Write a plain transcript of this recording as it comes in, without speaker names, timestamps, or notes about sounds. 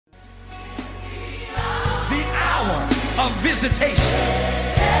power of visitation.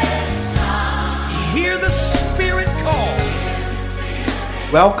 Hear the Spirit call.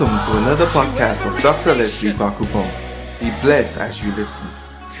 Welcome to another podcast of Dr. Leslie Bakupon. Be blessed as you listen.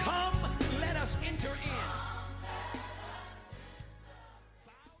 Come, let us enter in.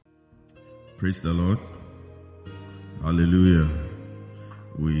 Praise the Lord. Hallelujah.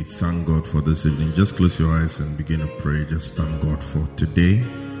 We thank God for this evening. Just close your eyes and begin to pray. Just thank God for today.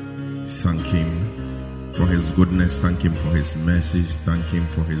 Thank Him for His goodness. Thank Him for His mercies. Thank Him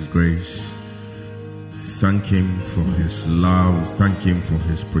for His grace. Thank Him for His love. Thank Him for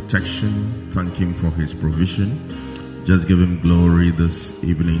His protection. Thank Him for His provision. Just give Him glory this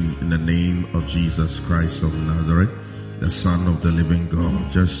evening in the name of Jesus Christ of Nazareth, the Son of the living God.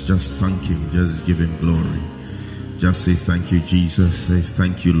 Just thank Him. Just give Him glory. Just say thank you, Jesus. Say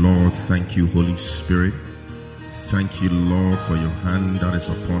thank you, Lord. Thank you, Holy Spirit. Thank you, Lord, for your hand that is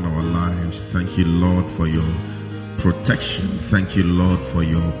upon our lives. Thank you, Lord, for your protection. Thank you, Lord, for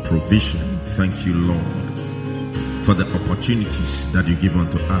your provision. Thank you, Lord, for the opportunities that you give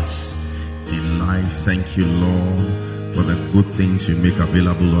unto us in life. Thank you, Lord, for the good things you make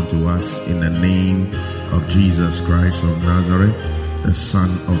available unto us in the name of Jesus Christ of Nazareth, the Son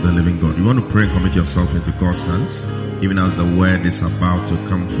of the living God. You want to pray and commit yourself into God's hands. Even as the word is about to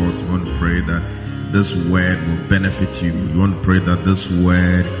come forth, you want to pray that this word will benefit you. You want to pray that this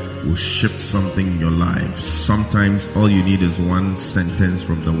word will shift something in your life. Sometimes all you need is one sentence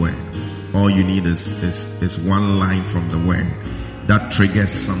from the word. All you need is one line from the word that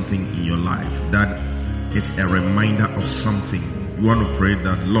triggers something in your life. That is a reminder of something. You want to pray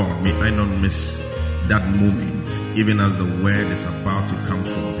that, Lord, may I not miss that moment, even as the word is about to come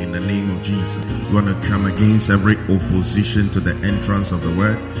forth in the name of Jesus. You want to come against every opposition to the entrance of the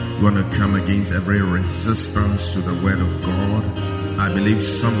word. You want to come against every resistance to the word of God. I believe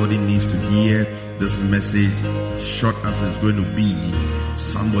somebody needs to hear this message, short as it's going to be.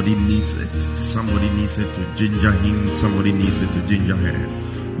 Somebody needs it. Somebody needs it to ginger him. Somebody needs it to ginger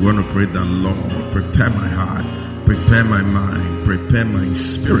her. You want to pray that, Lord, prepare my heart, prepare my mind, prepare my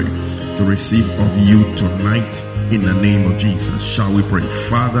spirit to receive of you tonight in the name of Jesus. Shall we pray?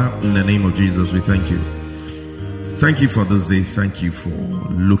 Father, in the name of Jesus, we thank you. Thank you for this day. Thank you for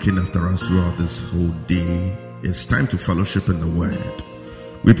looking after us throughout this whole day. It's time to fellowship in the word.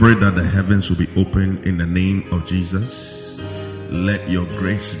 We pray that the heavens will be open in the name of Jesus. Let your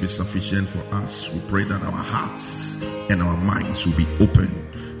grace be sufficient for us. We pray that our hearts and our minds will be open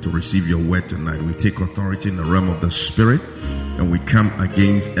to receive your word tonight. We take authority in the realm of the Spirit, and we come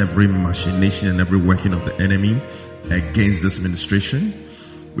against every machination and every working of the enemy against this ministration.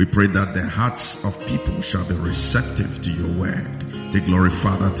 We pray that the hearts of people shall be receptive to your word. Take glory,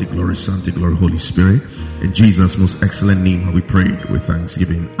 Father. Take glory, Son. Take glory, Holy Spirit. In Jesus' most excellent name have we prayed with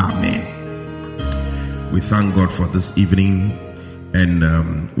thanksgiving. Amen. We thank God for this evening,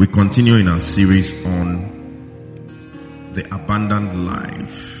 and we continue in our series on the abundant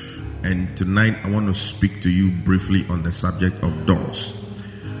life. And tonight I want to speak to you briefly on the subject of doors.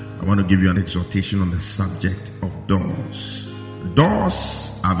 I want to give you an exhortation on the subject of doors.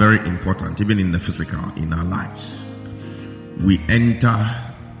 Doors are very important, even in the physical, in our lives. We enter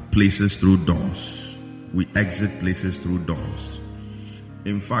places through doors. We exit places through doors.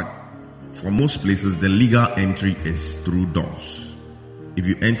 In fact, for most places, the legal entry is through doors. If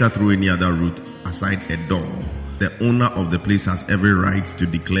you enter through any other route aside a door, the owner of the place has every right to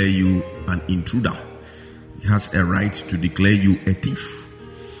declare you an intruder. He has a right to declare you a thief.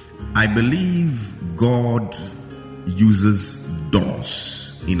 I believe God uses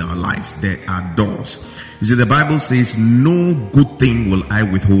doors in our lives. There are doors. You see, the Bible says, no good thing will I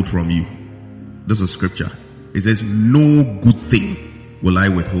withhold from you. This is scripture. It says, no good thing will I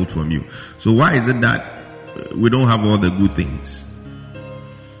withhold from you. So why is it that we don't have all the good things?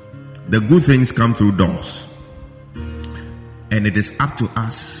 The good things come through doors. And it is up to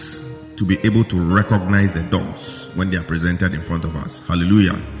us to be able to recognize the doors when they are presented in front of us.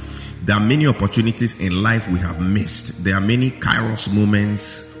 Hallelujah. There are many opportunities in life we have missed. There are many kairos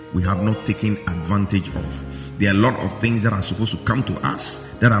moments we have not taken advantage of. There are a lot of things that are supposed to come to us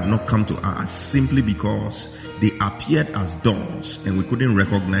that have not come to us simply because they appeared as doors and we couldn't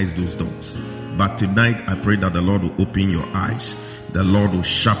recognize those doors. But tonight I pray that the Lord will open your eyes. The Lord will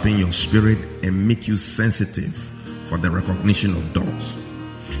sharpen your spirit and make you sensitive for the recognition of doors.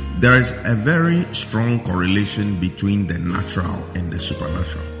 There is a very strong correlation between the natural and the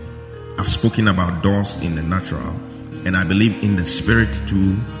supernatural. I've spoken about doors in the natural, and I believe in the spirit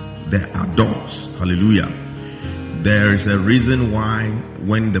too, there are doors. Hallelujah. There is a reason why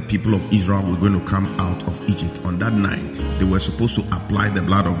when the people of Israel were going to come out of Egypt on that night, they were supposed to apply the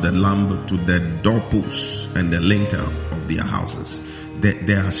blood of the lamb to the doorposts and the lintel of their houses.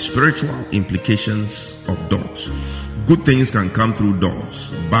 There are spiritual implications of doors. Good things can come through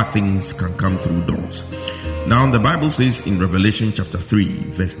doors. Bad things can come through doors. Now the Bible says in Revelation chapter 3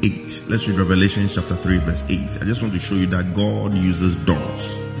 verse 8. Let's read Revelation chapter 3 verse 8. I just want to show you that God uses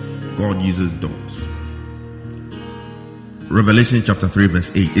doors. God uses doors. Revelation chapter 3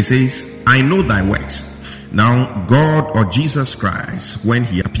 verse 8. It says, I know thy works. Now God or Jesus Christ, when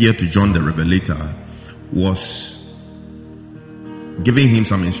he appeared to John the Revelator, was giving him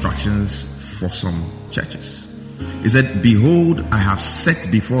some instructions for some churches. He said, behold, I have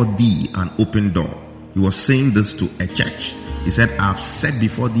set before thee an open door. He was saying this to a church. He said, I have set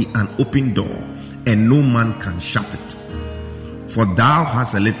before thee an open door, and no man can shut it. For thou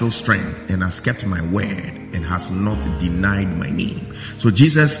hast a little strength, and hast kept my word, and hast not denied my name. So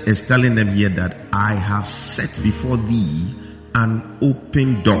Jesus is telling them here that I have set before thee an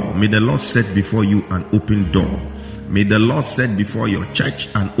open door. May the Lord set before you an open door. May the Lord set before your church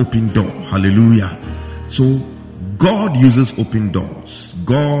an open door. Hallelujah. So God uses open doors.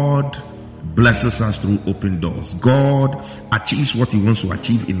 God blesses us through open doors. God achieves what he wants to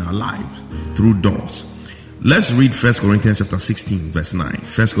achieve in our lives through doors. Let's read 1 Corinthians chapter 16 verse 9.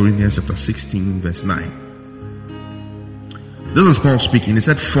 1 Corinthians chapter 16 verse 9. This is Paul speaking. He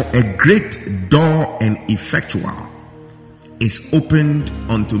said, for a great door and effectual is opened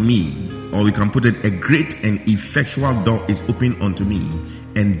unto me. Or we can put it, a great and effectual door is opened unto me,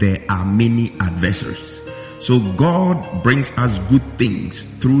 and there are many adversaries. So God brings us good things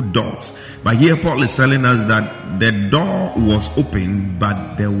through doors. But here Paul is telling us that the door was open,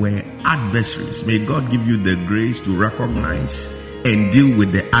 but there were adversaries. May God give you the grace to recognize and deal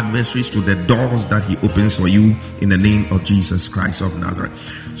with the adversaries to the doors that he opens for you in the name of Jesus Christ of Nazareth.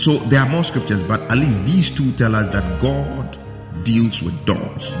 So there are more scriptures, but at least these two tell us that God deals with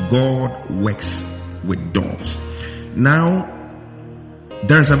doors. God works with doors. Now,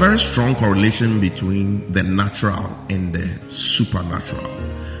 there is a very strong correlation between the natural and the supernatural.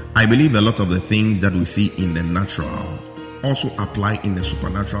 I believe a lot of the things that we see in the natural also apply in the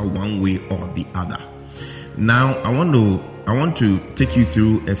supernatural one way or the other. Now, I want to take you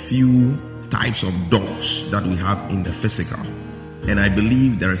through a few types of doors that we have in the physical. And I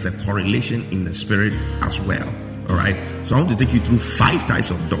believe there is a correlation in the spirit as well. All right. So I want to take you through 5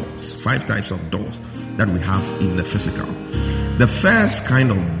 types of doors. 5 types of doors that we have in the physical. The first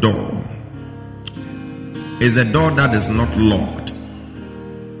kind of door is a door that is not locked.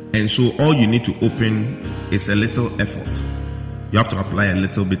 And so all you need to open is a little effort. You have to apply a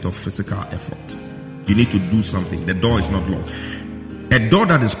little bit of physical effort. You need to do something. The door is not locked. A door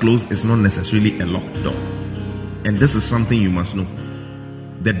that is closed is not necessarily a locked door. And this is something you must know.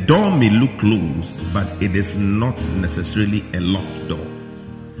 The door may look closed, but it is not necessarily a locked door.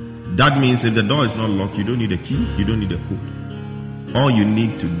 That means if the door is not locked, you don't need a key, you don't need a code. All you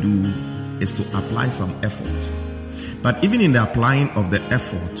need to do is to apply some effort. But even in the applying of the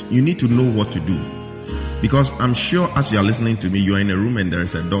effort, you need to know what to do. Because I'm sure as you are listening to me, you are in a room and there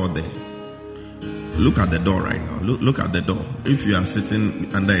is a door there. Look at the door right now. Look at the door. If you are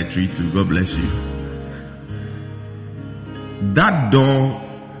sitting under a tree too, God bless you. That door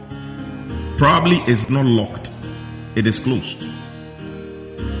probably is not locked. It is closed.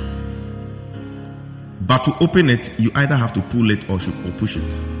 But to open it, you either have to pull it or push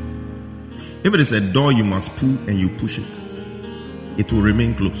it. If it is a door you must pull and you push it, it will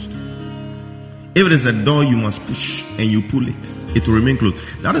remain closed. If it is a door you must push and you pull it, it will remain closed.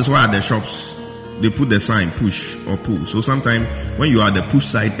 That is why at the shops they put the sign push or pull. So sometimes when you are at the push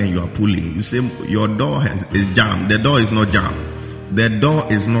side and you are pulling, you say your door is jammed. The door is not jammed. The door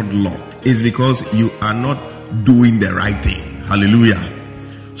is not locked. It's because you are not doing the right thing. Hallelujah.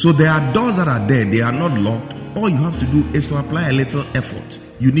 So there are doors that are there. They are not locked. All you have to do is to apply a little effort.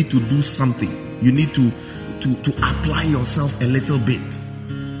 You need to do something. You need to apply yourself a little bit.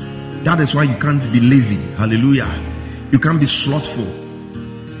 That is why you can't be lazy. Hallelujah. You can't be slothful.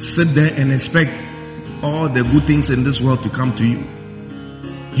 Sit there and expect all the good things in this world to come to you.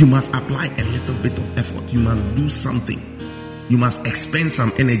 You must apply a little bit of effort. You must do something. You must expend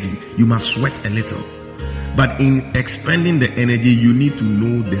some energy. You must sweat a little. But in expending the energy, you need to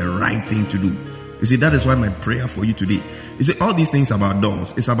know the right thing to do. You see, that is why my prayer for you today. You see, all these things about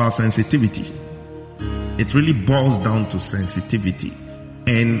doors, it's about sensitivity. It really boils down to sensitivity.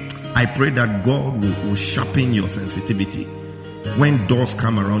 And I pray that God will sharpen your sensitivity. When doors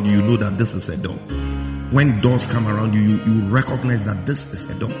come around you, you know that this is a door. When doors come around you, you recognize that this is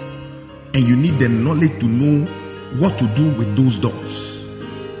a door. And you need the knowledge to know what to do with those doors.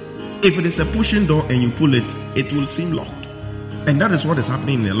 If it is a pushing door and you pull it, it will seem locked. And that is what is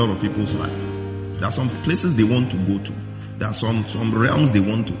happening in a lot of people's life. There are some places they want to go to. There are some realms they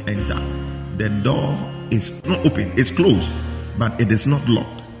want to enter. The door is not open, it's closed, but it is not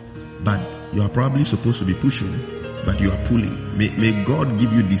locked. But you are probably supposed to be pushing, but you are pulling. May God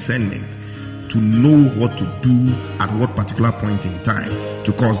give you discernment to know what to do at what particular point in time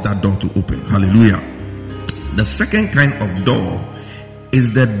to cause that door to open. Hallelujah. The second kind of door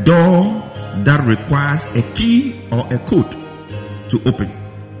is the door that requires a key or a code to open.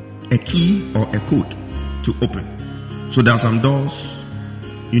 A key or a code to open. So there are some doors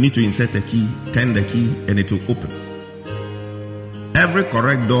you need to insert a key, turn the key, and it will open. Every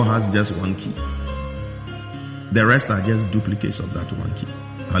correct door has just one key. The rest are just duplicates of that one key.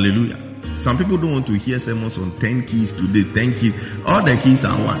 Hallelujah. Some people don't want to hear sermons on 10 keys to this, 10 keys. All the keys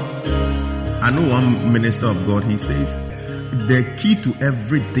are one. I know one minister of God, he says, the key to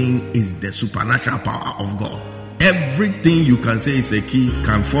everything is the supernatural power of God. Everything you can say is a key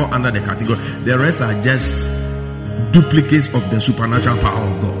can fall under the category. The rest are just duplicates of the supernatural power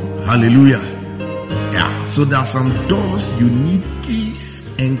of God. Hallelujah. Yeah. So there are some doors you need keys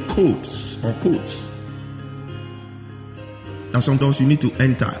and codes or codes. There are some doors you need to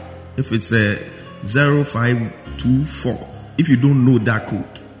enter. If it's a 0524, if you don't know that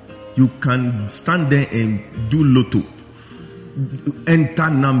code, you can stand there and do lotto. Enter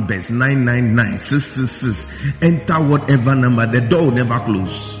numbers 999, 666, enter whatever number, the door will never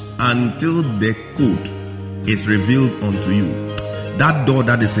close until the code is revealed unto you. That door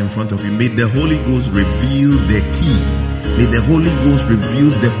that is in front of you, may the Holy Ghost reveal the key. May the Holy Ghost reveal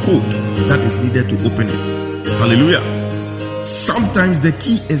the code that is needed to open it. Hallelujah. Sometimes the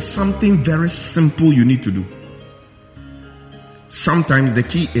key is something very simple you need to do. Sometimes the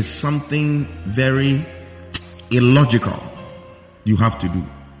key is something very illogical you have to do.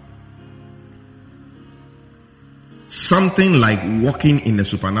 Something like walking in the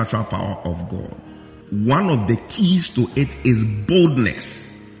supernatural power of God. One of the keys to it is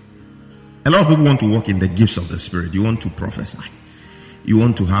boldness. A lot of people want to walk in the gifts of the Spirit. You want to prophesy. You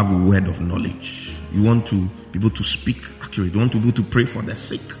want to have a word of knowledge. You want to people to speak accurately. You want people to pray for the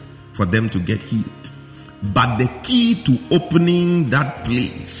sick, for them to get healed. But the key to opening that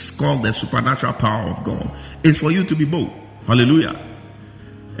place called the supernatural power of God is for you to be bold. Hallelujah.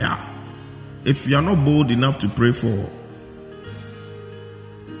 Yeah. If you are not bold enough to pray for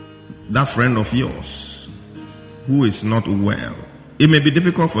that friend of yours who is not well, it may be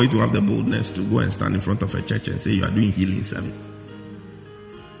difficult for you to have the boldness to go and stand in front of a church and say you are doing healing service.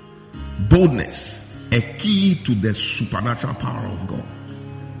 Boldness, a key to the supernatural power of God.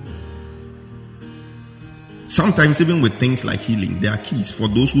 Sometimes even with things like healing, there are keys for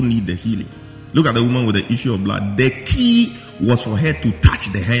those who need the healing. Look at the woman with the issue of blood. The key was for her to touch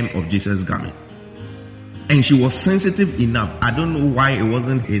the hem of Jesus' garment. And she was sensitive enough. I don't know why it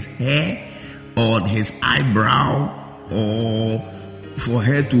wasn't his hair or his eyebrow or for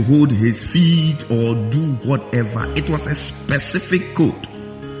her to hold his feet or do whatever. It was a specific code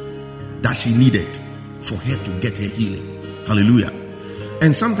that she needed for her to get her healing. Hallelujah.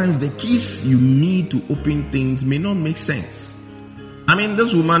 And sometimes the keys you need to open things may not make sense. I mean,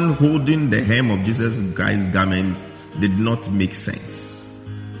 this woman holding the hem of Jesus Christ's garment did not make sense.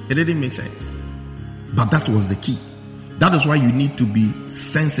 It didn't make sense. But that was the key. That is why you need to be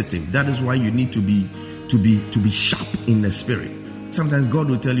sensitive. That is why you need to be sharp in the spirit. Sometimes God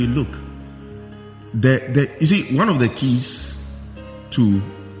will tell you, look, you see, one of the keys to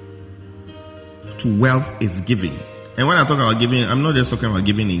wealth is giving. And when I talk about giving, I'm not just talking about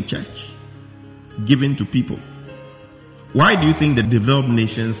giving in church. Giving to people. Why do you think the developed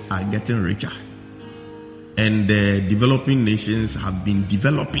nations are getting richer? And the developing nations have been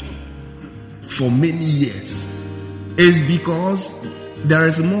developing for many years? It's because there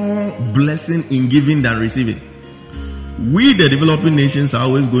is more blessing in giving than receiving. We, the developing nations, are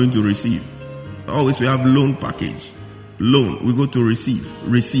always going to receive. Always we have loan package. Loan, we go to receive.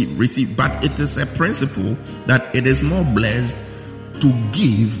 But it is a principle that it is more blessed to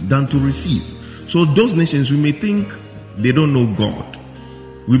give than to receive. So those nations, we may think they don't know God.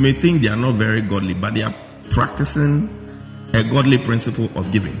 We may think they are not very godly, but they are practicing a godly principle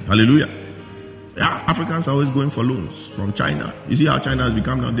of giving. Hallelujah. Yeah, Africans are always going for loans from China. You see how China has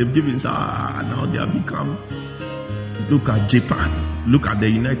become now. They've given, now they have become. Look at Japan. Look at the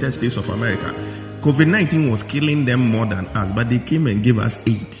United States of America. COVID-19 was killing them more than us, but they came and gave us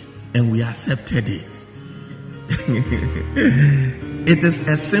aid, and we accepted it. It is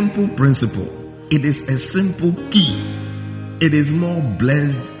a simple principle. It is a simple key. It is more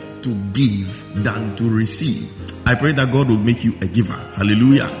blessed to give than to receive. I pray that God will make you a giver.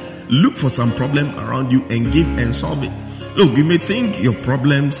 Hallelujah. Look for some problem around you and give and solve it. Look, you may think your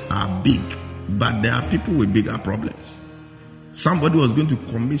problems are big, but there are people with bigger problems. Somebody was going to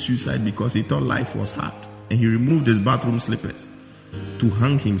commit suicide because he thought life was hard, and he removed his bathroom slippers to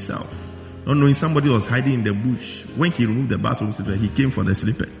hang himself, not knowing somebody was hiding in the bush. When he removed the bathroom slipper, he came for the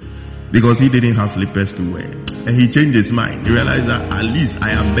slipper because he didn't have slippers to wear, and he changed his mind. He realized that at least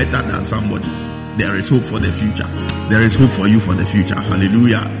I am better than somebody. There is hope for the future. There is hope for you for the future.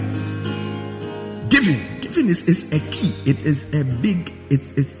 Hallelujah. Giving is a key. It is a big.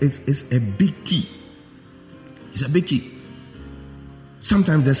 It's a big key. It's a big key.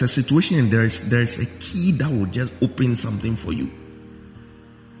 Sometimes there's a situation and there's a key that will just open something for you.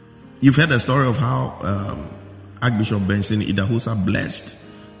 You've heard the story of how Archbishop Benson Idahosa blessed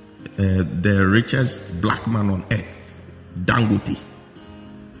the richest black man on earth, Dangote.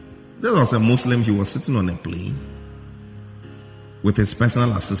 There was a Muslim. He was sitting on a plane with his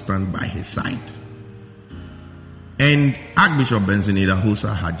personal assistant by his side. And Archbishop Benson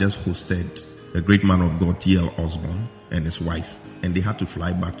Idahosa had just hosted a great man of God, T.L. Osborne, and his wife. And they had to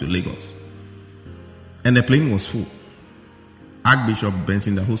fly back to Lagos. And the plane was full. Archbishop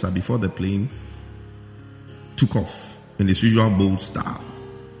Benson Idahosa, before the plane took off in his usual bold style,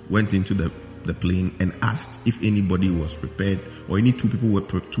 went into the plane and asked if anybody was prepared, or any two people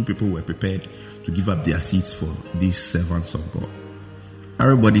were prepared to give up their seats for these servants of God.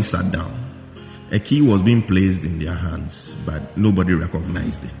 Everybody sat down. A key was being placed in their hands, but nobody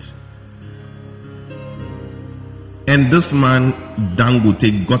recognized it. And this man,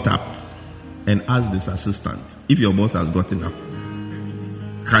 Dangote, got up and asked his assistant, if your boss has gotten up,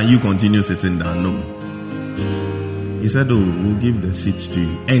 can you continue sitting down? No. He said, oh, we'll give the seats to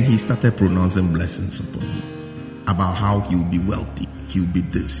you. And he started pronouncing blessings upon him about how he'll be wealthy, he'll be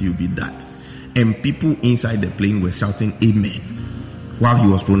this, he'll be that. And people inside the plane were shouting amen while he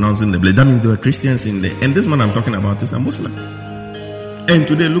was pronouncing the blessing. That means there were Christians in there. And this man I'm talking about is a Muslim. And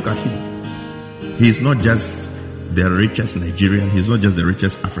today, look at him. He is not just the richest Nigerian, he's not just the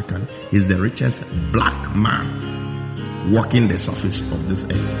richest African, he's the richest black man walking the surface of this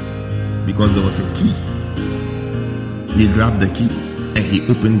earth, because there was a key. He grabbed the key and he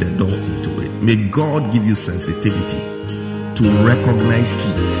opened the door into it. May God give you sensitivity to recognize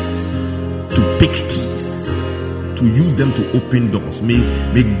keys, to pick keys, to use them to open doors.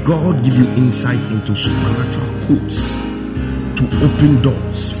 May God give you insight into supernatural codes to open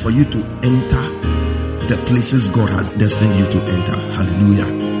doors for you to enter the places God has destined you to enter. Hallelujah.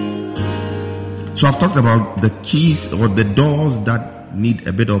 So I've talked about the keys, or the doors that need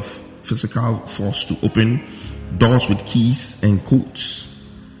a bit of physical force to open, doors with keys and codes.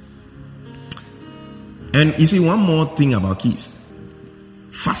 And you see, one more thing about keys.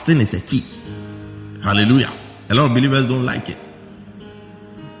 Fasting is a key. Hallelujah. A lot of believers don't like it.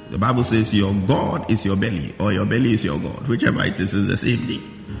 The Bible says your God is your belly, or your belly is your God. Whichever it is the same thing.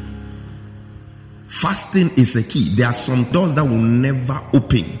 Fasting is a key. There are some doors that will never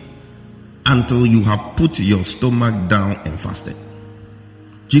open until you have put your stomach down and fasted.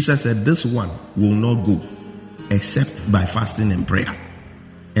 Jesus said this one will not go except by fasting and prayer.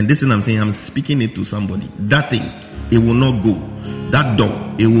 And this thing I'm saying, I'm speaking it to somebody. That thing, it will not go. That door,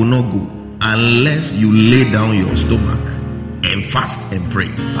 it will not go unless you lay down your stomach and fast and pray.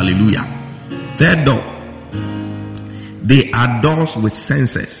 Hallelujah. Third door, they are doors with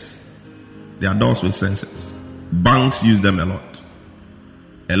sensors. They are doors with sensors. Banks use them a lot.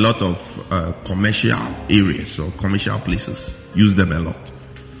 A lot of commercial areas or commercial places use them a lot.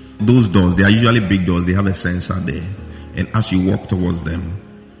 Those doors, they are usually big doors. They have a sensor there. And as you walk towards them,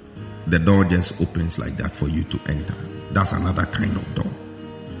 the door just opens like that for you to enter. That's another kind of door.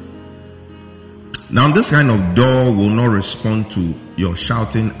 Now, this kind of door will not respond to your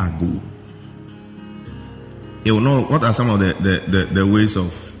shouting ago. It will not. What are some of the ways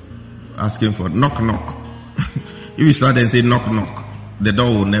of asking for knock knock? If you stand there and say knock knock, the door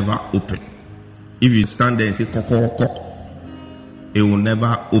will never open. If you stand there and say koko koko, it will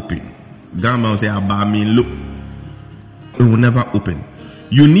never open. Grandma will say abami look, it will never open.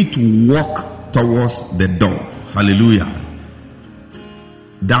 You need to walk towards the door. Hallelujah.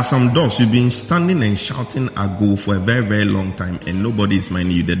 There are some doors you've been standing and shouting ago for a very, very long time, and nobody is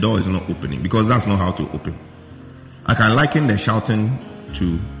minding you. The door is not opening because that's not how to open. I can liken the shouting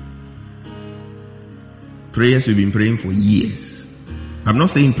to prayers you've been praying for years. I'm not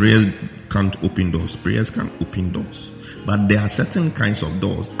saying prayers can't open doors. Prayers can open doors. But there are certain kinds of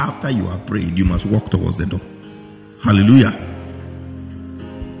doors. After you have prayed, you must walk towards the door. Hallelujah.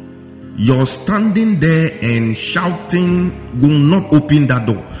 You're standing there and shouting will not open that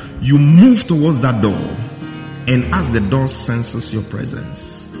door. You move towards that door And as the door senses your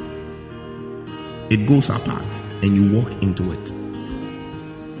presence, it goes apart and you walk into it.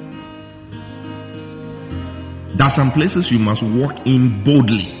 There are some places you must walk in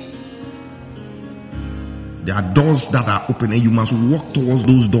boldly. There are doors that are open and you must walk towards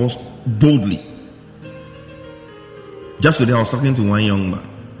those doors boldly. Just today I was talking to one young man.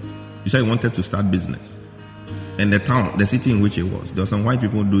 He said he wanted to start business. And the city in which he was, there were some white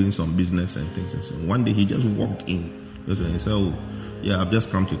people doing some business and things. And so one day he just walked in. He said, "Oh, yeah, I've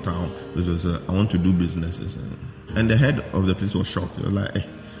just come to town. I want to do businesses." And the head of the place was shocked. He was like, "Hey,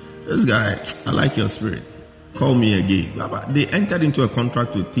 this guy, I like your spirit. Call me again." They entered into a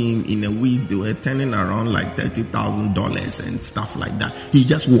contract with him. In a week, they were turning around like $30,000 and stuff like that. He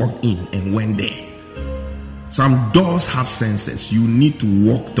just walked in and went there. Some doors have senses. You need to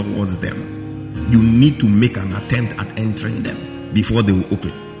walk towards them. You need to make an attempt at entering them before they will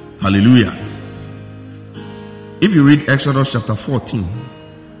open. Hallelujah. If you read Exodus chapter 14,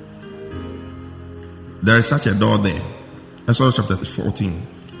 there is such a door there. Exodus chapter 14.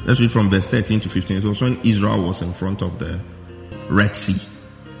 Let's read from verse 13 to 15. It was when Israel was in front of the Red Sea.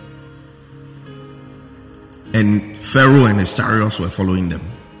 And Pharaoh and his chariots were following them.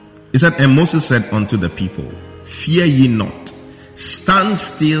 He said, "And Moses said unto the people, Fear ye not, stand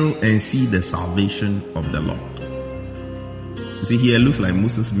still and see the salvation of the Lord." You see, here it looks like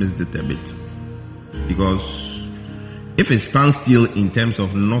Moses missed it a bit. Because if it stands still in terms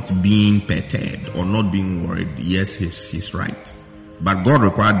of not being perturbed or not being worried, yes, he's right. But God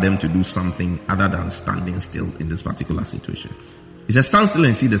required them to do something other than standing still in this particular situation. He said, "Stand still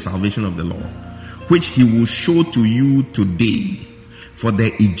and see the salvation of the Lord, which he will show to you today. For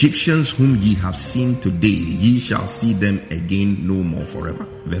the Egyptians whom ye have seen today, ye shall see them again no more forever."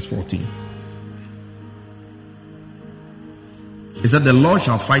 Verse 14. He said, "The Lord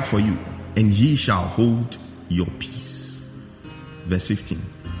shall fight for you, and ye shall hold your peace." Verse 15.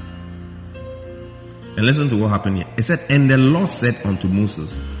 And listen to what happened here. It said, "And the Lord said unto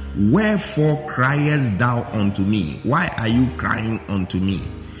Moses, Wherefore criest thou unto me?" Why are you crying unto me?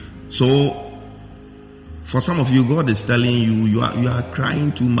 So, for some of you, God is telling you, you are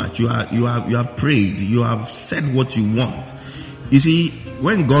crying too much. You have prayed. You have said what you want. You see,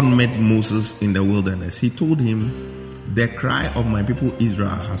 when God met Moses in the wilderness, he told him, "The cry of my people Israel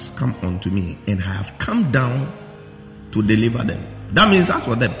has come unto me, and I have come down to deliver them." That means that's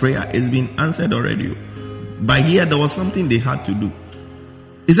what that prayer has been answered already. But here there was something they had to do.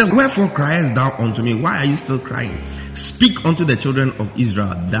 He said, "Wherefore criest thou unto me?" Why are you still crying? "Speak unto the children of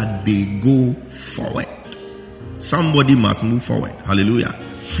Israel that they go forward." Somebody must move forward. Hallelujah.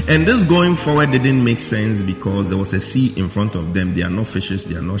 And this going forward didn't make sense because there was a sea in front of them. They are not fishes,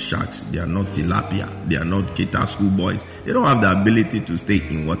 they are not sharks, they are not tilapia, they are not Kita schoolboys. They don't have the ability to stay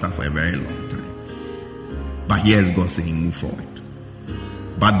in water for a very long time. But here's God saying, move forward.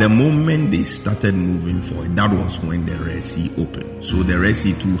 But the moment they started moving forward, that was when the Red Sea opened. So the Red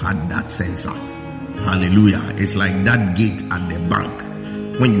Sea too had that sensor. Hallelujah. It's like that gate at the bank.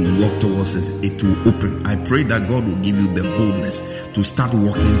 When you walk towards it, it will open. I pray that God will give you the boldness to start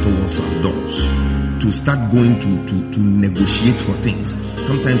walking towards some doors, to start going to negotiate for things.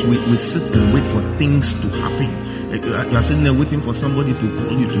 Sometimes we sit and wait for things to happen. You are sitting there waiting for somebody to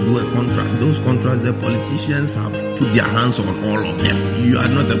call you to do a contract. Those contracts, the politicians have put their hands on all of them. You are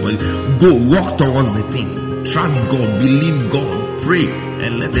not a politician. Go walk towards the thing. Trust God, believe God, pray,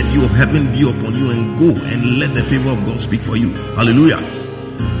 and let the dew of heaven be upon you, and go and let the favor of God speak for you. Hallelujah.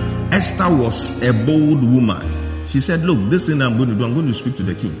 Esther was a bold woman. She said, "Look, this thing I'm going to do, I'm going to speak to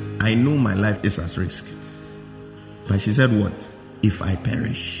the king. I know my life is at risk." But she said, "What? If I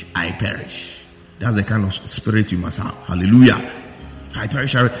perish, I perish." That's the kind of spirit you must have. Hallelujah. If I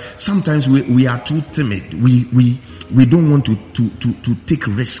perish, sometimes we are too timid. We don't want to take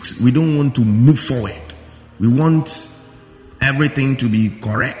risks. We don't want to move forward. We want everything to be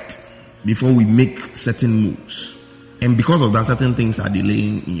correct before we make certain moves. And because of that, certain things are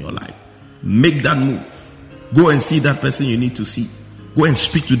delaying in your life. Make that move. Go and see that person you need to see. Go and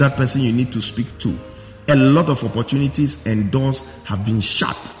speak to that person you need to speak to. A lot of opportunities and doors have been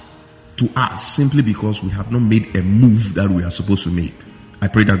shut to us simply because we have not made a move that we are supposed to make. I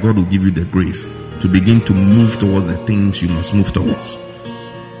pray that God will give you the grace to begin to move towards the things you must move towards.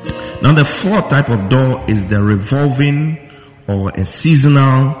 Now, the fourth type of door is the revolving or a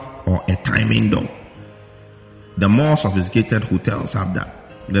seasonal or a timing door. The more sophisticated hotels have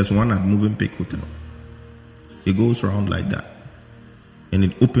that. There's one at Movenpick Hotel. It goes around like that. And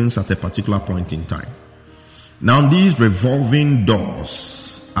it opens at a particular point in time. Now, these revolving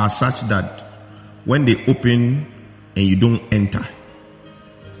doors are such that when they open and you don't enter,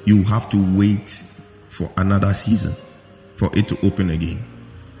 you have to wait for another season, for it to open again.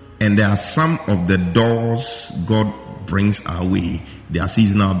 And there are some of the doors God brings our way, they are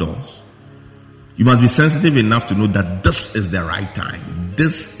seasonal doors. You must be sensitive enough to know that this is the right time.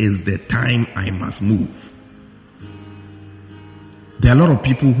 This is the time I must move. There are a lot of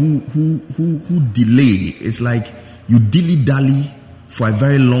people who delay. It's like you dilly-dally for a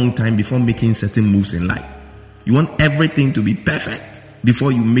very long time before making certain moves in life. You want everything to be perfect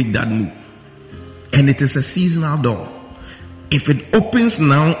before you make that move. And it is a seasonal door. If it opens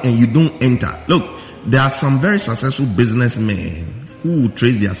now and you don't enter, look, there are some very successful businessmen who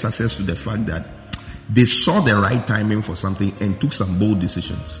trace their success to the fact that they saw the right timing for something and took some bold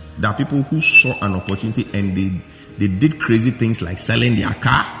decisions. There are people who saw an opportunity and they did crazy things like selling their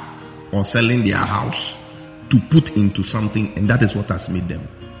car or selling their house to put into something, and that is what has made them.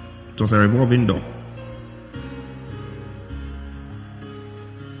 It was a revolving door.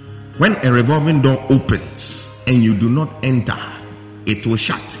 When a revolving door opens and you do not enter, it will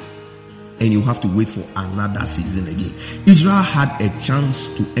shut and you have to wait for another season again. Israel had a chance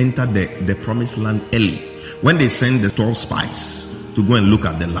to enter the promised land early when they sent the 12 spies to go and look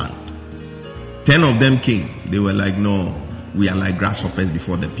at the land. 10 of them came. They were like, no, we are like grasshoppers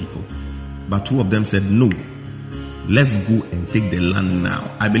before the people. But 2 of them said, no, let's go and take the land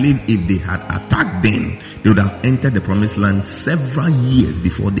now. I believe if they had attacked then, they would have entered the promised land several years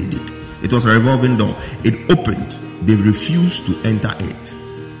before they did. It was a revolving door. It opened. They refused to enter it,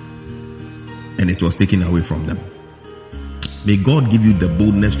 and it was taken away from them. May God give you the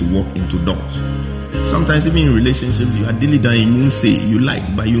boldness to walk into doors. Sometimes even in relationships, you are diligent, you won't say you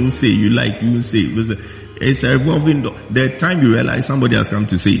like, but you won't say you like, you won't say. It's a revolving door. The time you realize somebody has come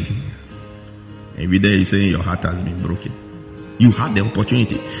to say, and be there, you say your heart has been broken. You had the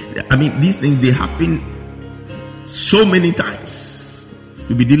opportunity. I mean, these things, they happen so many times.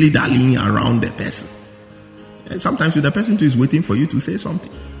 You'll be dilly-dallying around the person. And sometimes the person too is waiting for you to say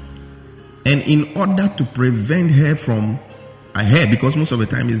something. And in order to prevent her from because most of the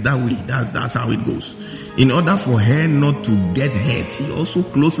time it's that way. That's how it goes. In order for her not to get hurt, she also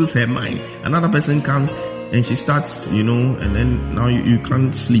closes her mind. Another person comes and she starts, and then now you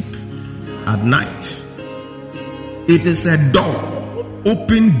can't sleep at night. It is a door,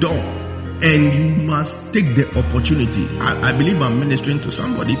 open door, and you must take the opportunity. I believe I'm ministering to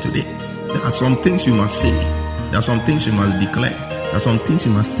somebody today. There are some things you must say. There are some things you must declare. There are some things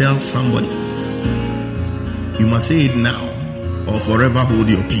you must tell somebody. You must say it now or forever hold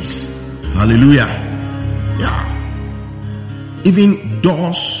your peace. Hallelujah. Yeah. Even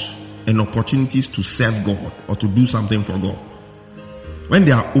doors and opportunities to serve God or to do something for God, when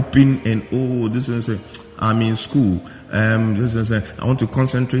they are open and I'm in school, I want to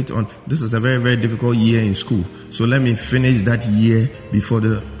concentrate on, this is a very, very difficult year in school, so let me finish that year before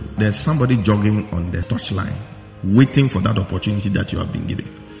there's somebody jogging on the touchline waiting for that opportunity that you have been given.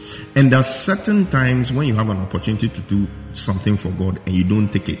 And there are certain times when you have an opportunity to do something for God and you don't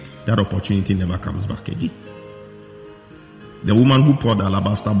take it, that opportunity never comes back again. The woman who poured the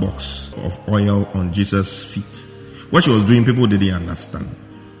alabaster box of oil on Jesus' feet, what she was doing, people didn't understand.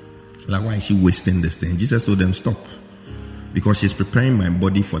 Like, why is she wasting this thing? Jesus told them, stop, because she's preparing my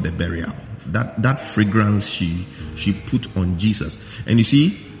body for the burial. That fragrance she put on Jesus. And you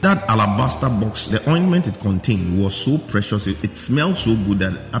see, that alabaster box, the ointment it contained was so precious. It smelled so good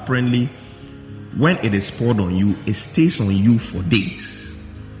that apparently when it is poured on you, it stays on you for days.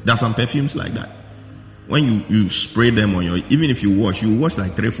 There are some perfumes like that. When you spray them on even if you wash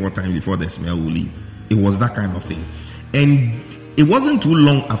like 3-4 times before the smell will leave. It was that kind of thing. And it wasn't too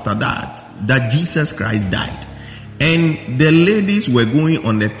long after that Jesus Christ died. And the ladies were going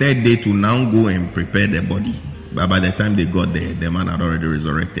on the 3rd day to now go and prepare the body. But by the time they got there, the man had already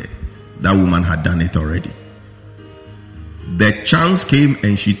resurrected. That woman had done it already. The chance came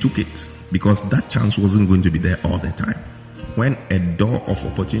and she took it, because that chance wasn't going to be there all the time. When a door of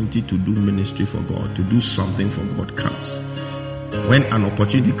opportunity to do ministry for God, to do something for God comes, when an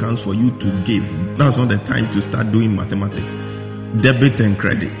opportunity comes for you to give, that's not the time to start doing mathematics, debit and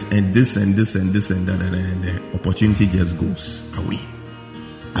credit, and this and this and this and that, and the opportunity just goes away.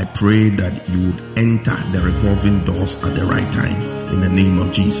 I pray that you would enter the revolving doors at the right time in the name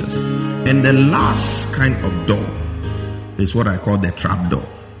of Jesus. And the last kind of door is what I call the trap door.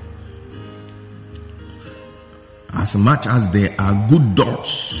 As much as there are good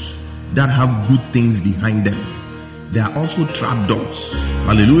doors that have good things behind them, there are also trap doors.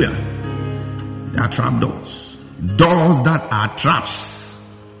 Hallelujah. There are trap doors. Doors that are traps.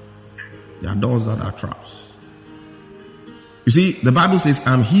 There are doors that are traps. You see, the Bible says,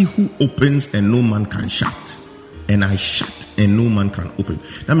 I'm he who opens and no man can shut, and I shut and no man can open.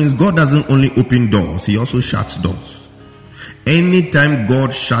 That means God doesn't only open doors, he also shuts doors. Anytime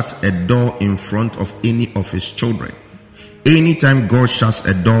God shuts a door in front of any of his children, anytime God shuts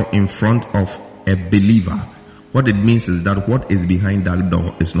a door in front of a believer, what it means is that what is behind that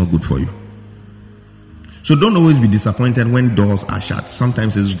door is not good for you. So don't always be disappointed when doors are shut.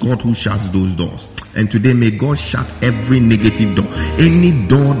 Sometimes it's God who shuts those doors. And today may God shut every negative door. Any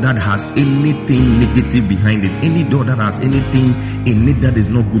door that has anything negative behind it, any door that has anything in it that is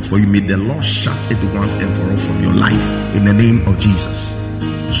not good for you, may the Lord shut it once and for all from your life in the name of Jesus.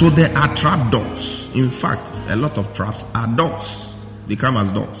 So there are trap doors. In fact, a lot of traps are doors. They come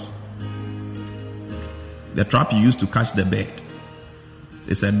as doors. The trap you use to catch the bird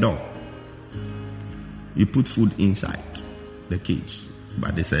is a door. You put food inside the cage,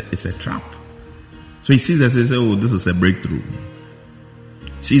 but it's a trap. So he sees us and says, oh, this is a breakthrough.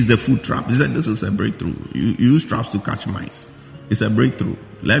 Sees the food trap. He said, this is a breakthrough. You use traps to catch mice. It's a breakthrough.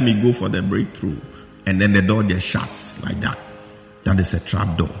 Let me go for the breakthrough. And then the door just shuts like that. That is a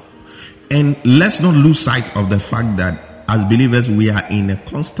trap door. And let's not lose sight of the fact that as believers, we are in a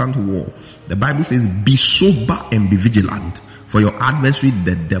constant war. The Bible says, be sober and be vigilant. For your adversary,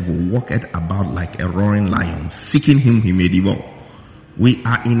 the devil, walketh about like a roaring lion, seeking him he may devour. We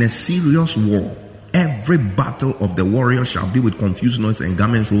are in a serious war. Every battle of the warrior shall be with confused noise and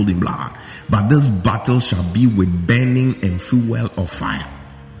garments rolled in blood. But this battle shall be with burning and fuel of fire.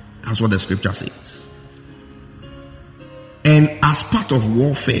 That's what the scripture says. And as part of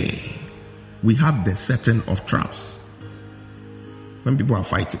warfare, we have the setting of traps. When people are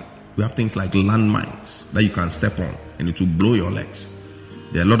fighting, we have things like landmines that you can step on and it will blow your legs.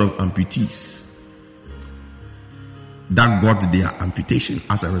 There are a lot of amputees that got their amputation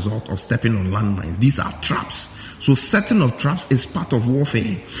as a result of stepping on landmines. These are traps. So setting of traps is part of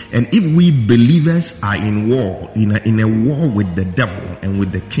warfare. And if we believers are in war, in a war with the devil and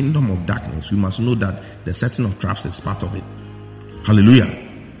with the kingdom of darkness, we must know that the setting of traps is part of it. Hallelujah.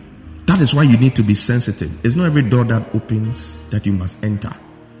 That is why you need to be sensitive. It's not every door that opens that you must enter.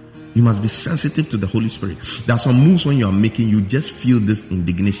 You must be sensitive to the Holy Spirit. There are some moves when you are making, you just feel this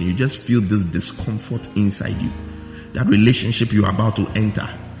indignation. You just feel this discomfort inside you. That relationship you are about to enter,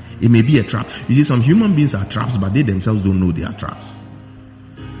 it may be a trap. You see, some human beings are traps, but they themselves don't know they are traps.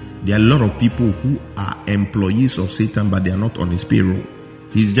 There are a lot of people who are employees of Satan, but they are not on his payroll.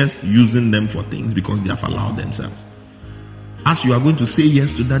 He's just using them for things because they have allowed themselves. As you are going to say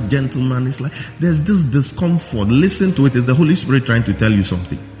yes to that gentleman, it's like there's this discomfort. Listen to it. It's the Holy Spirit trying to tell you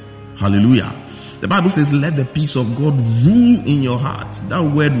something. Hallelujah. The Bible says, let the peace of God rule in your heart. That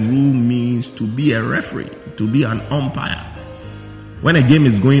word rule means to be a referee, to be an umpire. When a game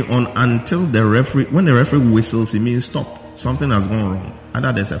is going on, when the referee whistles, it means stop. Something has gone wrong.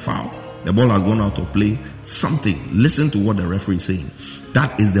 Either there's a foul, the ball has gone out of play, something. Listen to what the referee is saying.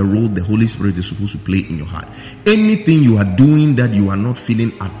 That is the role the Holy Spirit is supposed to play in your heart. Anything you are doing that you are not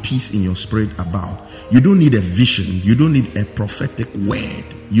feeling at peace in your spirit about, you don't need a vision. You don't need a prophetic word.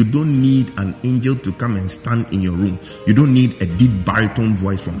 You don't need an angel to come and stand in your room. You don't need a deep baritone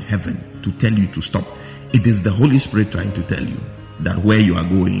voice from heaven to tell you to stop. It is the Holy Spirit trying to tell you that where you are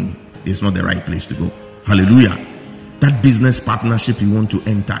going is not the right place to go. Hallelujah. That business partnership you want to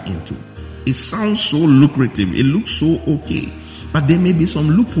enter into, it sounds so lucrative. It looks so okay. But there may be some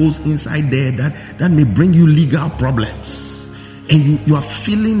loopholes inside there that may bring you legal problems. And you are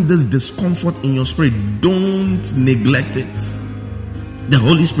feeling this discomfort in your spirit. Don't neglect it. The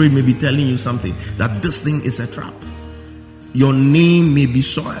Holy Spirit may be telling you something, that this thing is a trap. Your name may be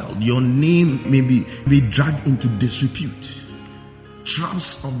soiled. Your name may be dragged into disrepute.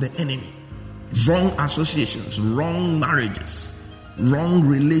 Traps of the enemy. Wrong associations, wrong marriages, wrong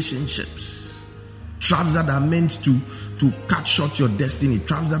relationships. Traps that are meant to cut short your destiny.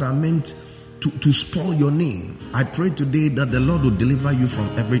 Traps that are meant to spoil your name. I pray today that the Lord will deliver you from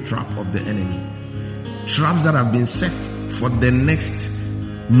every trap of the enemy. Traps that have been set for the next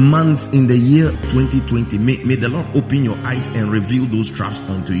months in the year 2020. May the Lord open your eyes and reveal those traps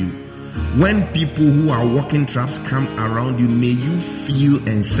unto you. When people who are walking traps come around you, may you feel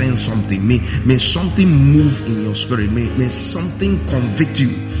and sense something. May something move in your spirit. May something convict you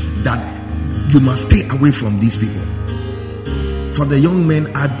that you must stay away from these people. For the young men,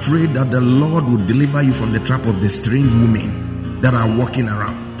 I pray that the Lord will deliver you from the trap of the strange women that are walking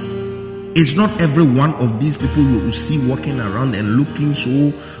around. It's not every one of these people you will see walking around and looking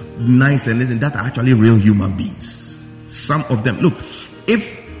so nice and listen, that are actually real human beings. Some of them, look,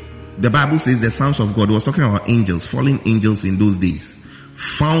 if the Bible says the sons of God, it was talking about angels, fallen angels in those days,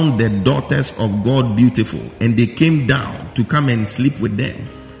 found the daughters of God beautiful, and they came down to come and sleep with them.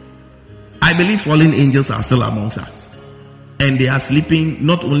 I believe fallen angels are still amongst us. And they are sleeping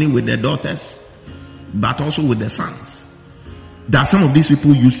not only with their daughters, but also with their sons. There are some of these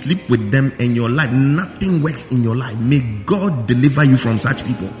people, you sleep with them and your life, nothing works in your life. May God deliver you from such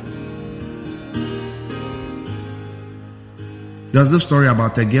people. There's this story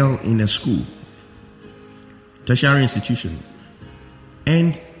about a girl in a school, tertiary institution.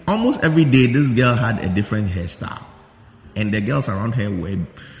 And almost every day, this girl had a different hairstyle. And the girls around her were,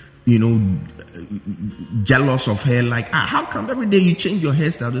 jealous of her. Like, how come every day you change your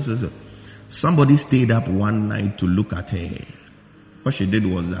hairstyle? Somebody stayed up one night to look at her. What she did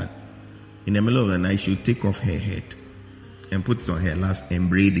was that in the middle of the night, she would take off her head and put it on her laps and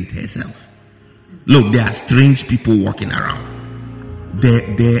braid it herself. Look, there are strange people walking around.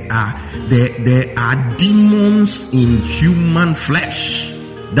 There are demons in human flesh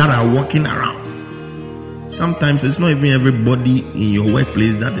that are walking around. Sometimes it's not even everybody in your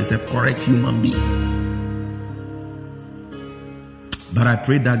workplace that is a correct human being. But I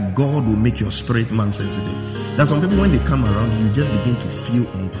pray that God will make your spirit man sensitive. That some people, when they come around, you just begin to feel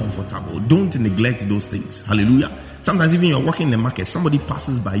uncomfortable. Don't neglect those things. Hallelujah. Sometimes even you're walking in the market, somebody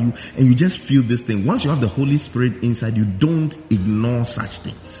passes by you and you just feel this thing. Once you have the Holy Spirit inside you, don't ignore such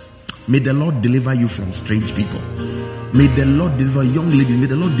things. May the Lord deliver you from strange people. May the Lord deliver young ladies. May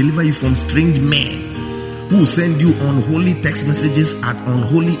the Lord deliver you from strange men who will send you unholy text messages at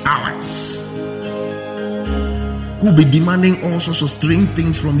unholy hours, who will be demanding all sorts of strange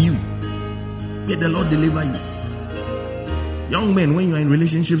things from you. May the Lord deliver you. Young men, when you are in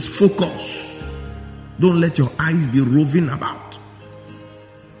relationships, focus. Don't let your eyes be roving about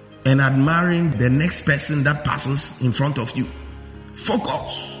and admiring the next person that passes in front of you.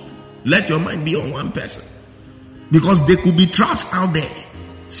 Focus. Let your mind be on one person, because there could be traps out there.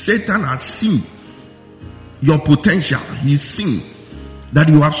 Satan has seen your potential. He's seen that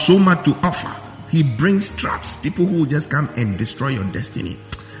you have so much to offer. He brings traps, people who will just come and destroy your destiny.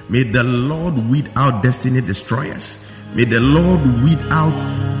 May the Lord weed out destiny destroyers. May the Lord weed out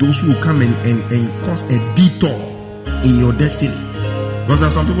those who come and cause a detour in your destiny. Because there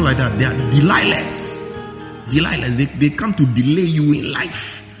are some people like that. They are Delilahs. They come to delay you in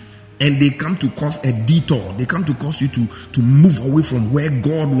life. And they come to cause a detour. They come to cause you to move away from where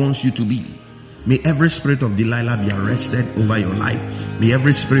God wants you to be. May every spirit of Delilah be arrested over your life. May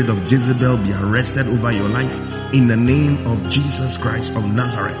every spirit of Jezebel be arrested over your life. In the name of Jesus Christ of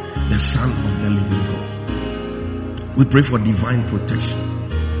Nazareth, the Son of the living God. We pray for divine protection.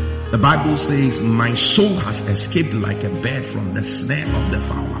 The Bible says, my soul has escaped like a bird from the snare of the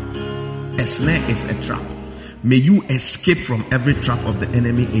fowler. A snare is a trap. May you escape from every trap of the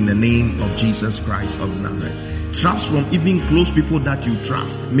enemy in the name of Jesus Christ of Nazareth. Traps from even close people that you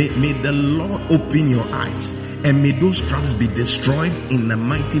trust. May the Lord open your eyes, and may those traps be destroyed in the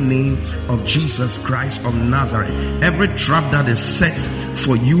mighty name of Jesus Christ of Nazareth. Every trap that is set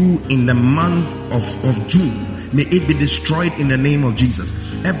for you in the month of June, may it be destroyed in the name of Jesus.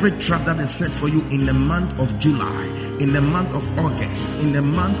 Every trap that is set for you in the month of July, in the month of August, in the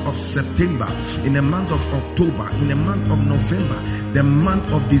month of September, in the month of October, in the month of November, the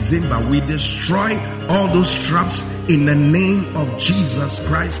month of December, we destroy all those traps in the name of Jesus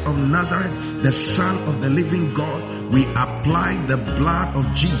Christ of Nazareth, the Son of the living God. We apply the blood of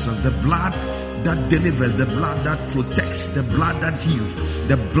Jesus, the blood that delivers, the blood that protects, the blood that heals,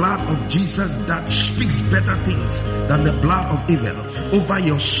 the blood of Jesus that speaks better things than the blood of Abel over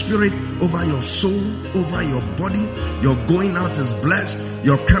your spirit, over your soul, over your body. Your going out is blessed,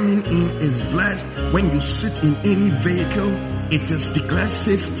 your coming in is blessed. When you sit in any vehicle, it is declared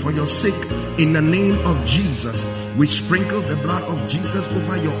safe for your sake. In the name of Jesus, we sprinkle the blood of Jesus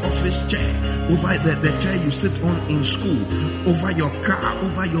over your office chair, over the chair you sit on in school, over your car,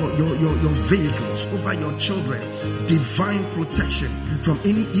 over your vehicles, over your children. Divine protection from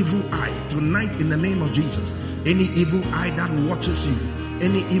any evil eye tonight in the name of Jesus. Any evil eye that watches you,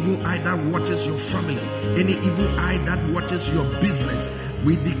 any evil eye that watches your family, any evil eye that watches your business,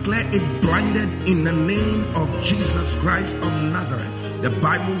 we declare it blinded in the name of Jesus Christ of Nazareth. The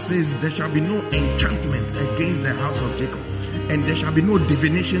Bible says there shall be no enchantment against the house of Jacob, and there shall be no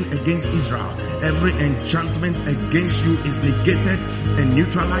divination against Israel. Every enchantment against you is negated and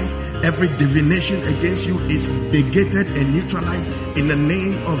neutralized. Every divination against you is negated and neutralized in the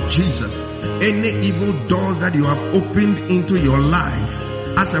name of Jesus. Any evil doors that you have opened into your life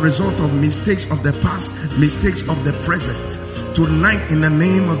as a result of mistakes of the past, mistakes of the present, tonight in the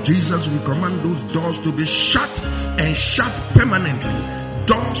name of Jesus, we command those doors to be shut and shut permanently.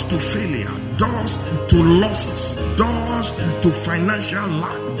 Doors to failure, doors to losses, doors to financial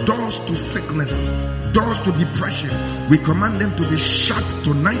lack, doors to sicknesses, doors to depression. We command them to be shut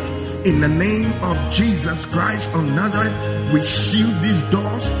tonight In the name of Jesus Christ of Nazareth, we seal these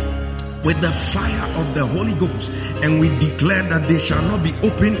doors with the fire of the Holy Ghost, and we declare that they shall not be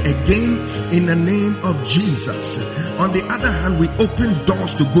opened again in the name of Jesus. On the other hand, we open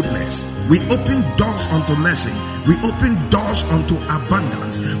doors to goodness, we open doors unto mercy, we open doors unto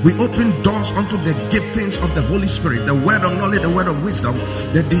abundance, we open doors unto the giftings of the Holy Spirit, the word of knowledge, the word of wisdom,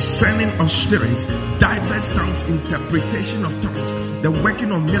 the discerning of spirits, diverse tongues, interpretation of tongues, the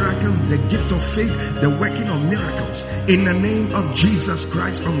working of miracles, the gift of faith, the working of miracles. In the name of Jesus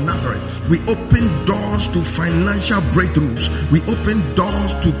Christ of Nazareth, we open doors to financial breakthroughs, we open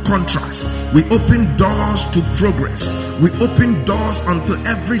doors to contracts, we open doors to progress, we open doors unto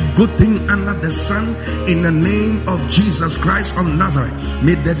every good thing under the sun. In the name of Jesus Christ of Nazareth,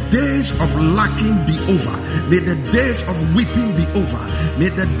 may the days of lacking be over, may the days of weeping be over, may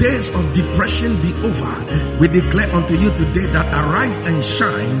the days of depression be over. We declare unto you today that arise and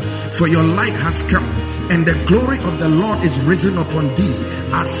shine, for your light has come, and the glory of the Lord is risen upon thee.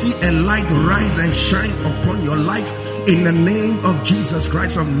 I see a light rise and shine upon your life in the name of Jesus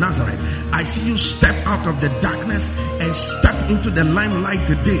Christ of Nazareth. I see you step out of the darkness and step into the limelight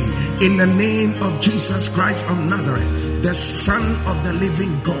today in the name of Jesus Christ of Nazareth, the Son of the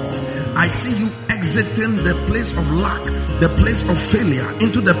living God. I see you exiting the place of lack, the place of failure,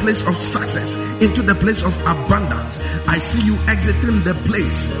 into the place of success, into the place of abundance. I see you exiting the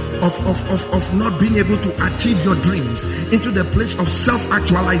place of not being able to achieve your dreams, into the place of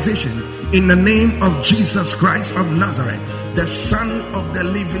self-actualization in the name of Jesus Christ of Nazareth, the Son of the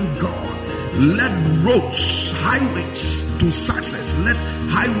living God. Let roads, highways to success, let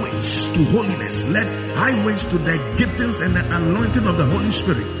highways to holiness, let highways to the giftings and the anointing of the Holy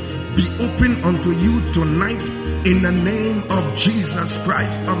Spirit be open unto you tonight in the name of Jesus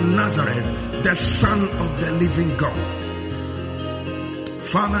Christ of Nazareth, the Son of the living God.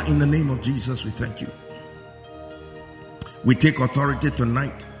 Father, in the name of Jesus, we thank you. We take authority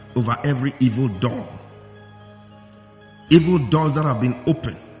tonight over every evil door, evil doors that have been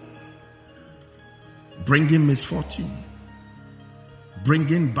opened, bringing misfortune,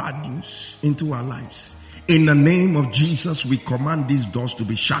 bringing bad news into our lives. In the name of Jesus, we command these doors to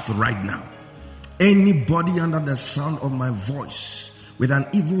be shut right now. Anybody under the sound of my voice with an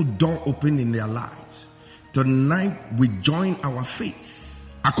evil door open in their lives, tonight we join our faith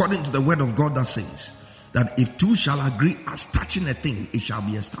according to the word of God that says that if two shall agree as touching a thing, it shall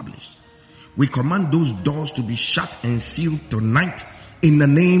be established. We command those doors to be shut and sealed tonight in the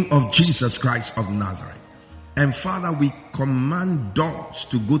name of Jesus Christ of Nazareth. And Father, we command doors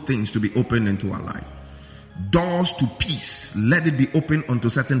to good things to be opened into our life. Doors to peace, let it be open unto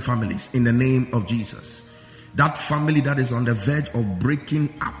certain families in the name of Jesus. That family that is on the verge of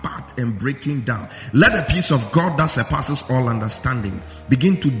breaking apart and breaking down, let the peace of God that surpasses all understanding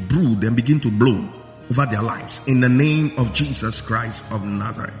begin to brood and begin to blow over their lives in the name of Jesus Christ of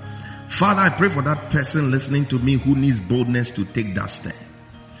Nazareth. Father, I pray for that person listening to me who needs boldness to take that step.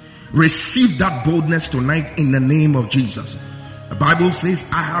 Receive that boldness tonight in the name of Jesus. The Bible says,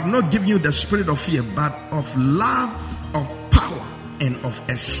 I have not given you the spirit of fear, but of love, of power, and of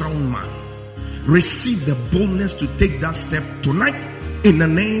a sound mind. Receive the boldness to take that step tonight in the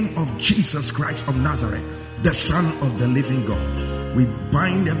name of Jesus Christ of Nazareth, the Son of the living God. We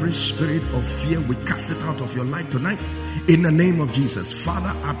bind every spirit of fear. We cast it out of your life tonight in the name of Jesus.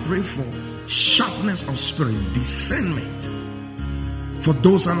 Father, I pray for sharpness of spirit, discernment for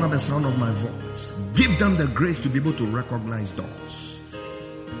those under the sound of my voice. Give them the grace to be able to recognize doors.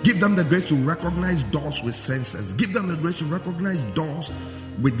 Give them the grace to recognize doors with sensors. Give them the grace to recognize doors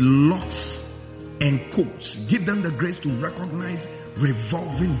with locks and codes. Give them the grace to recognize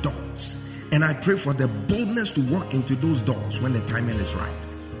revolving doors. And I pray for the boldness to walk into those doors when the timing is right.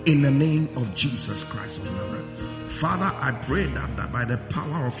 In the name of Jesus Christ of Nazareth. Father, I pray that by the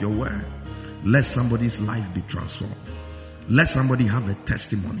power of your word, let somebody's life be transformed. Let somebody have a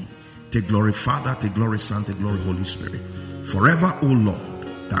testimony. Take glory, Father, take glory, Son, take glory, Holy Spirit. Forever, O Lord,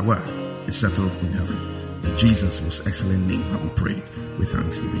 thy word is settled in heaven. In Jesus' most excellent name have we prayed with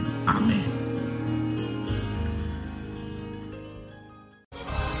thanksgiving. Amen.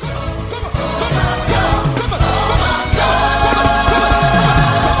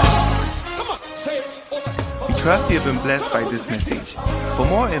 We trust you have been blessed by this message. For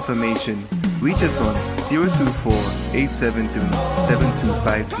more information, reach us on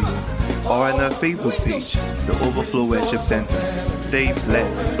 024-873-7250 or on our Facebook page, The Overflow Worship Center. Stay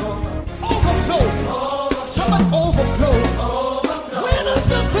blessed.